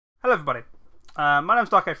Hello everybody, my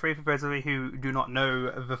name's Darko3 for those of you who do not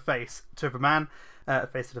know the face to the man,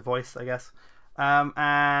 face to the voice I guess.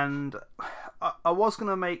 And I was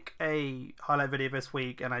going to make a highlight video this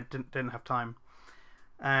week and I didn't have time.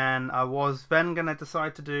 And I was then going to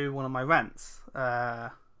decide to do one of my rants,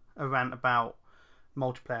 a rant about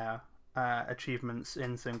multiplayer achievements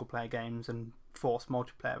in single player games and forced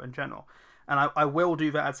multiplayer in general. And I will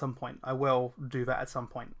do that at some point.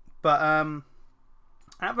 But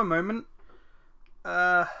at the moment,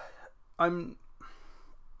 I'm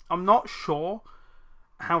not sure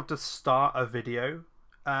how to start a video.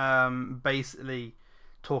 Basically,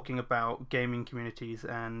 talking about gaming communities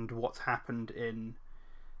and what's happened in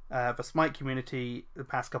the Smite community the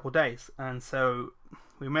past couple of days, and so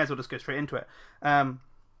we may as well just go straight into it.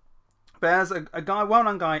 There's a guy,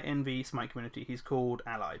 well-known guy in the Smite community. He's called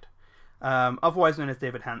Allied, otherwise known as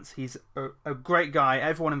David Hans. He's a great guy.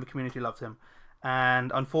 Everyone in the community loves him.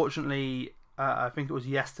 And unfortunately, I think it was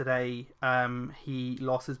yesterday, he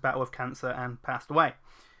lost his battle with cancer and passed away.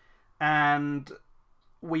 And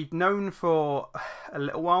we'd known for a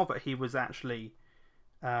little while that he was actually...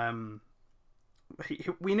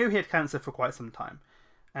 we knew he had cancer for quite some time.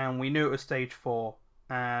 And we knew it was stage 4.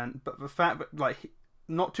 But the fact that,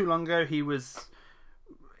 not too long ago, he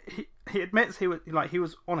admits he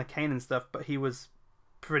was on a cane and stuff, but he was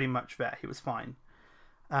pretty much there. He was fine.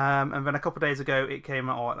 And then a couple of days ago, it came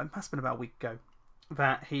out, or it must have been about a week ago,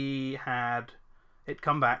 that he had it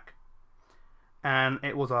come back, and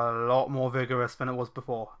it was a lot more vigorous than it was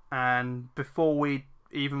before. And before we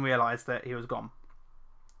even realised that he was gone.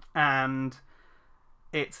 And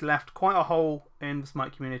it's left quite a hole in the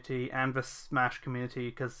Smite community and the Smash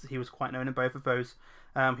community, because he was quite known in both of those.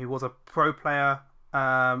 He was a pro player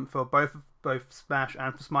for both Smash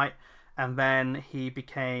and for Smite, and then he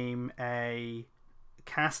became a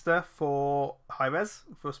caster for Hi-Rez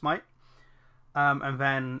for Smite, and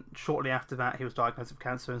then shortly after that he was diagnosed with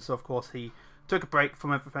cancer, and so of course he took a break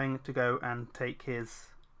from everything to go and take his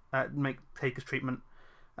treatment.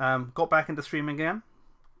 Got back into streaming again,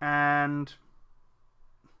 and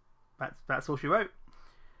that's all she wrote.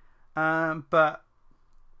 But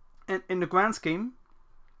in the grand scheme,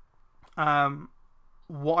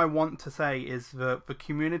 what I want to say is the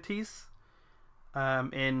communities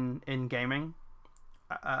in gaming.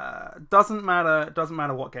 Doesn't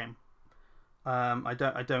matter what game. I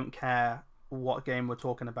don't care what game we're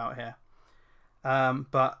talking about here.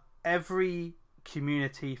 But every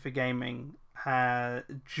community for gaming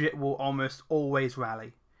will almost always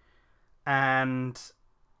rally. And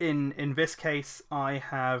in this case, I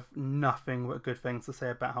have nothing but good things to say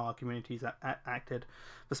about how our communities acted.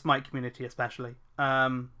 The Smite community, especially.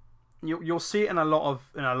 You'll see it in a lot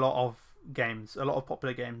of games, a lot of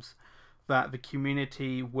popular games, that the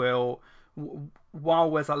community will,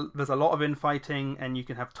 while there's a lot of infighting, and you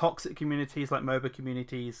can have toxic communities like MOBA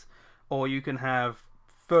communities, or you can have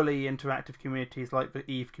fully interactive communities like the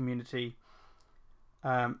EVE community.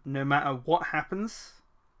 No matter what happens,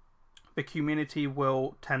 the community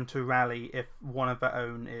will tend to rally if one of their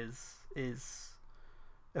own is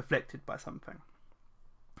afflicted by something.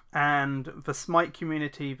 And the Smite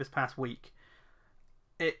community this past week,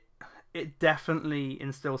 it definitely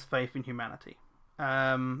instills faith in humanity.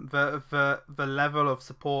 The level of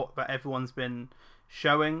support that everyone's been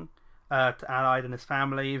showing to Allied and his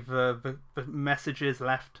family, the messages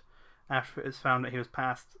left after it was found that he was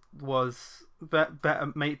passed, was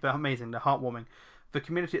amazing. They're heartwarming. The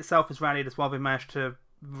community itself has rallied as well. They managed to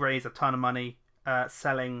raise a ton of money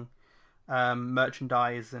selling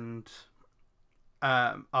merchandise and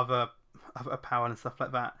other apparel and stuff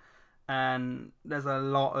like that. And there's a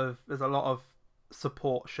lot of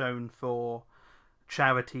support shown for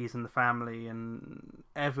charities and the family and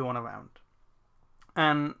everyone around.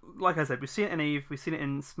 And like I said, we've seen it in EVE, we've seen it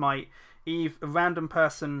in Smite. EVE, a random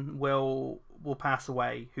person will pass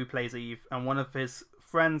away who plays EVE, and one of his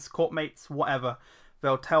friends, courtmates, whatever,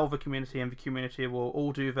 they'll tell the community, and the community will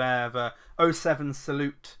all do the 07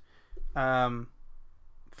 salute, fly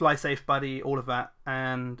safe buddy, all of that.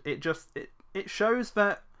 And it shows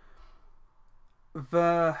that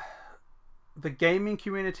the gaming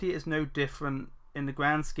community is no different in the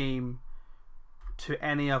grand scheme to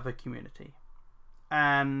any other community.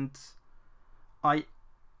 And I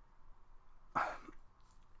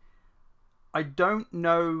don't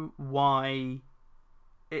know why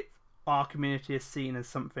our community is seen as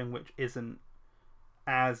something which isn't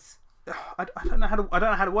as I don't know how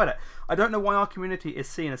to word it. I don't know why our community is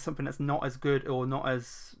seen as something that's not as good or not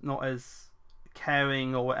as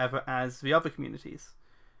caring or whatever as the other communities.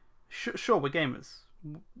 Sure, we're gamers.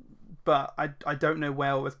 but I don't know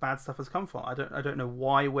where all this bad stuff has come from. I don't know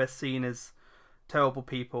why we're seen as terrible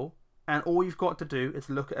people. And all you've got to do is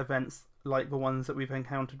look at events like the ones that we've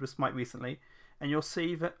encountered with Smite recently, and you'll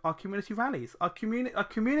see that our community rallies. Our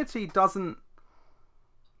community doesn't.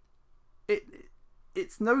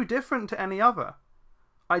 It's no different to any other.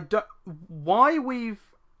 I don't. Why we've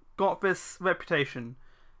got this reputation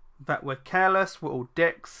that we're careless, we're all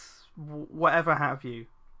dicks, whatever have you.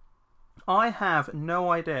 I have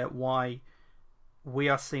no idea why we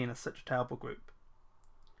are seen as such a terrible group.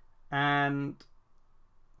 And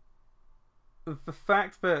the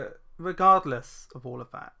fact that regardless of all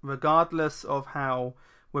of that, regardless of how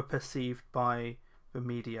we're perceived by the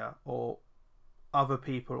media or other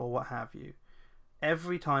people or what have you,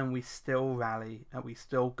 every time we still rally and we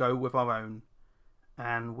still go with our own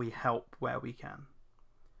and we help where we can.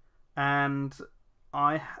 And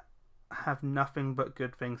I have nothing but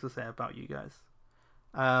good things to say about you guys.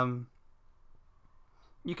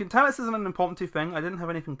 You can tell this isn't an impromptu thing. I didn't have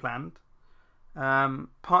anything planned.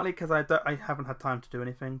 Partly because I haven't had time to do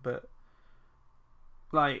anything, but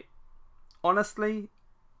like honestly,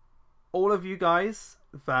 all of you guys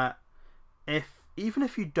that even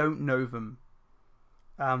if you don't know them,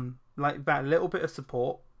 like that little bit of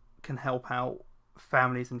support can help out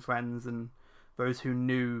families and friends and those who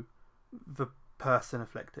knew the person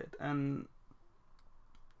afflicted. And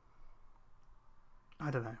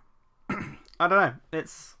I don't know. I don't know.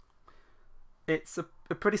 It's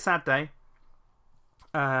a pretty sad day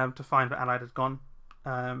to find that Allied had gone.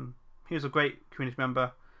 He was a great community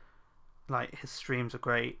member. Like, his streams are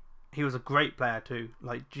great. He was a great player too.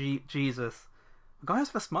 Like, Jesus. The guy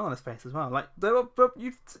has a smile on his face as well. Like,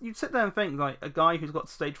 you'd sit there and think, like, a guy who's got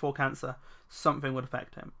stage 4 cancer, something would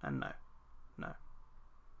affect him. And no.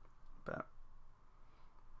 But,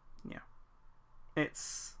 yeah.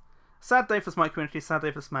 It's a sad day for Smite community, sad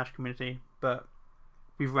day for the Smash community, but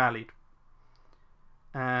we've rallied.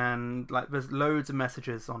 And, like, there's loads of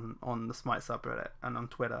messages on the Smite subreddit and on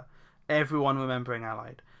Twitter. Everyone remembering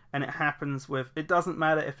Allied. And it happens with... It doesn't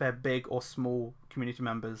matter if they're big or small community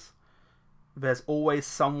members. There's always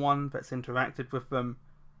someone that's interacted with them.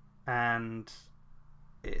 And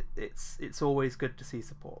it's always good to see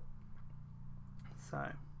support. So...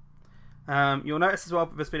 you'll notice as well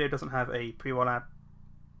that this video doesn't have a pre-roll ad.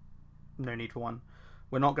 No need for one.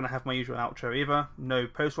 We're not going to have my usual outro either. No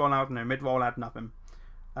post-roll ad, no mid-roll ad, nothing.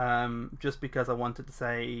 Just because I wanted to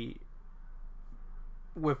say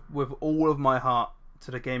with all of my heart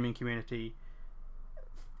to the gaming community,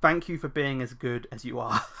 thank you for being as good as you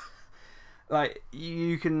are. Like,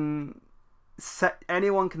 you can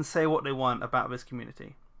anyone can say what they want about this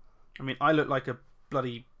community. I mean, I look like a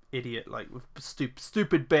bloody idiot, like with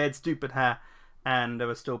stupid beard, stupid hair, and there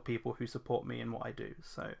are still people who support me in what I do.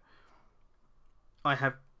 So I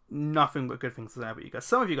have nothing but good things to say about you guys.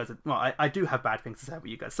 Some of you guys are, well, I do have bad things to say about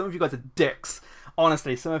you guys. Some of you guys are dicks.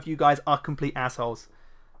 Honestly, some of you guys are complete assholes.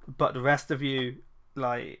 But the rest of you,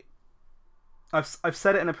 like, I've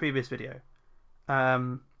said it in a previous video.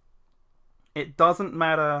 It doesn't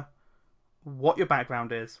matter what your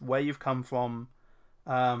background is, where you've come from.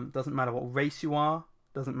 Doesn't matter what race you are.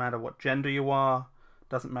 Doesn't matter what gender you are.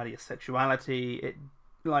 Doesn't matter your sexuality.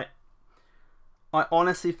 I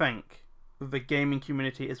honestly think the gaming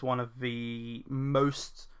community is one of the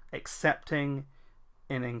most accepting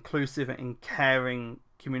and inclusive and caring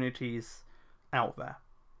communities out there.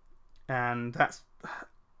 And that's,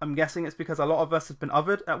 I'm guessing it's because a lot of us have been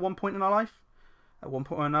othered at one point in our life, at one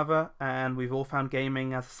point or another, and we've all found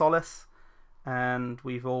gaming as a solace, and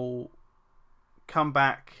we've all come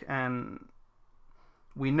back, and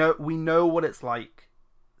we know what it's like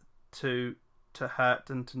to hurt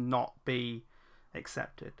and to not be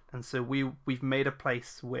accepted. And so we've made a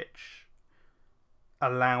place which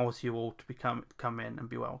allows you all to come in and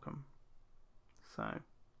be welcome. So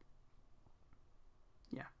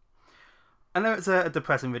yeah, I know it's a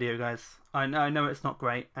depressing video, guys. I know it's not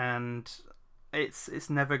great, and it's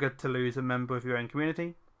never good to lose a member of your own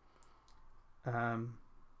community.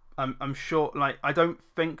 I'm sure, like, I don't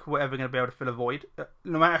think we're ever going to be able to fill a void.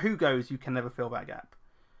 No matter who goes, you can never fill that gap.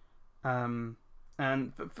 And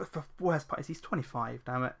for worst part is he's 25,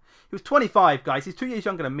 damn it. He was 25, guys. He's 2 years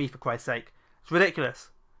younger than me, for Christ's sake. It's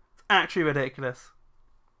ridiculous. It's actually ridiculous.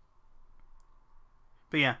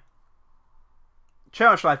 But yeah.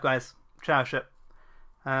 Cherish life, guys. Cherish it.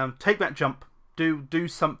 Take that jump. Do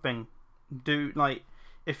something. Like,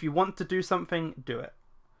 if you want to do something, do it.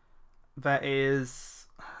 There is...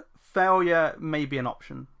 Failure may be an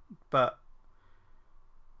option, but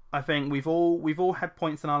I think we've all had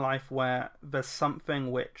points in our life where there's something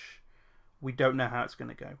which we don't know how it's going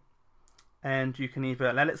to go, and you can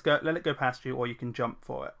either let it go past you, or you can jump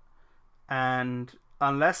for it. And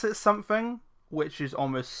unless it's something which is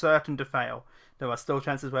almost certain to fail, there are still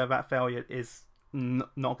chances where that failure is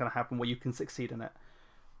not going to happen, where you can succeed in it.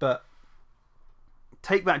 But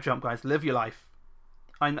take that jump, guys. Live your life.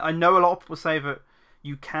 I know a lot of people say that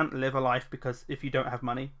you can't live a life because if you don't have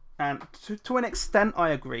money, and to an extent I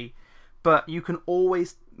agree, but you can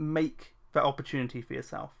always make that opportunity for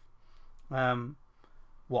yourself.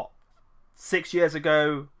 6 years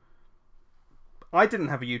ago, I didn't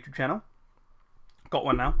have a YouTube channel. Got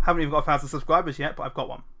one now. Haven't even got 1,000 subscribers yet, but I've got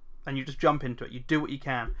one. And you just jump into it. You do what you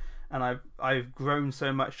can, and I've grown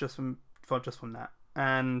so much just from that.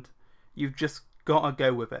 And you've just got to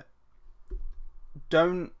go with it.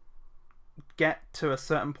 Don't get to a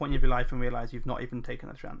certain point of your life and realize you've not even taken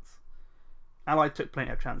a chance. Ally took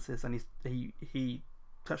plenty of chances, and he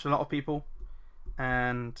touched a lot of people,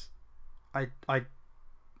 and I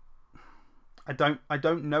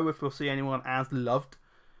don't know if we'll see anyone as loved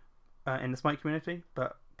in the Smite community,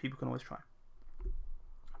 but people can always try.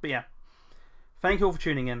 But yeah, thank you all for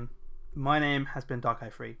tuning in. My name has been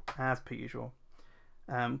Dark-Eye3, as per usual.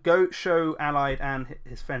 Go show Allied and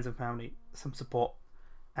his friends and family some support,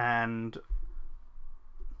 and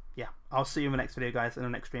yeah, I'll see you in the next video, guys, in the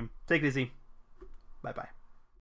next stream. Take it easy. Bye bye.